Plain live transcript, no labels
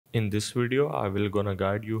In this video, I will gonna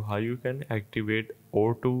guide you how you can activate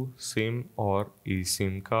O2 SIM or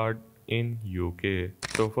eSIM card in UK.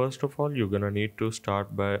 So first of all, you're gonna need to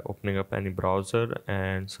start by opening up any browser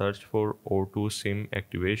and search for O2 SIM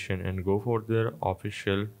activation and go for their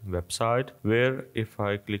official website, where if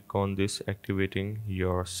I click on this activating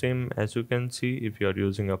your SIM, as you can see, if you are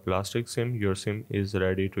using a plastic SIM, your SIM is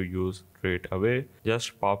ready to use straight away.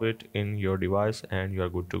 Just pop it in your device and you are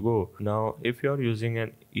good to go. Now if you are using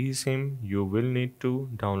an eSIM, you will need to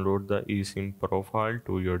download the eSIM profile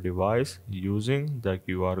to your device using the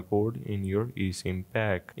QR code in your eSIM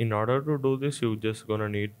pack. In order to do this, you just gonna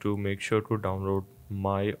need to make sure to download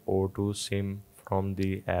my O2 SIM from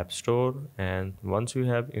the app store, and once you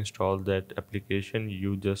have installed that application,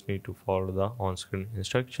 you just need to follow the on-screen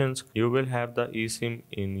instructions. You will have the eSIM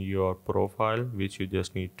in your profile, which you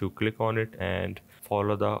just need to click on it and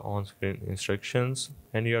follow the on-screen instructions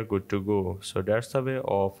and you are good to go. So that's the way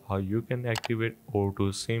of how you can activate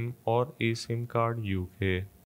O2 SIM or eSIM card UK.